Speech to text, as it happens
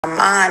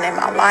mind in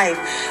my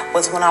life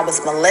was when I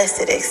was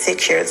molested at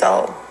 6 years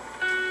old.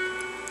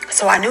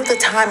 So I knew the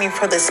timing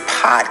for this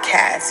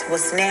podcast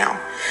was now.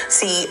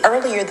 See,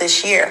 earlier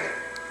this year,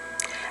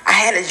 I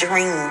had a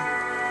dream.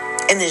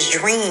 In this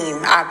dream,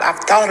 I've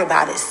thought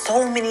about it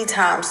so many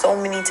times.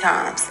 And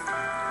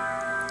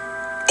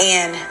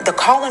the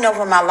calling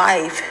over my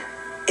life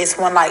is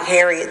one like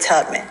Harriet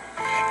Tubman.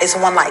 It's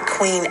one like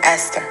Queen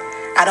Esther.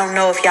 I don't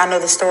know if y'all know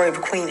the story of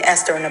Queen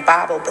Esther in the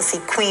Bible, but see,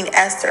 Queen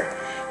Esther,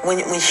 when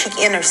she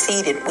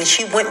interceded, when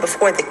she went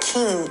before the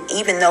king,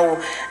 even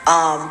though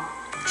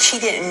she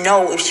didn't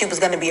know if she was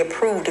going to be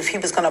approved, if he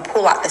was going to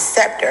pull out the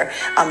scepter.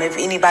 If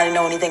anybody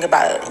know anything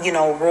about,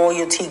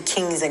 royalty,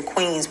 kings and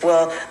queens,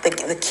 well,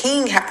 the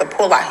king have to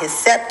pull out his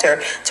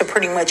scepter to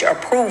pretty much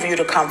approve you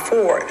to come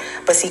forward.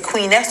 But see,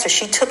 Queen Esther,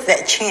 she took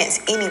that chance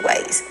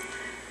anyways,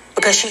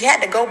 because she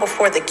had to go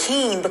before the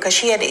king, because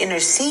she had to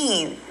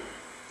intercede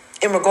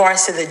in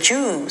regards to the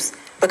Jews,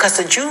 because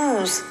the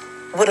Jews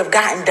would have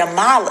gotten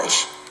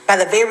demolished by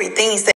the very things that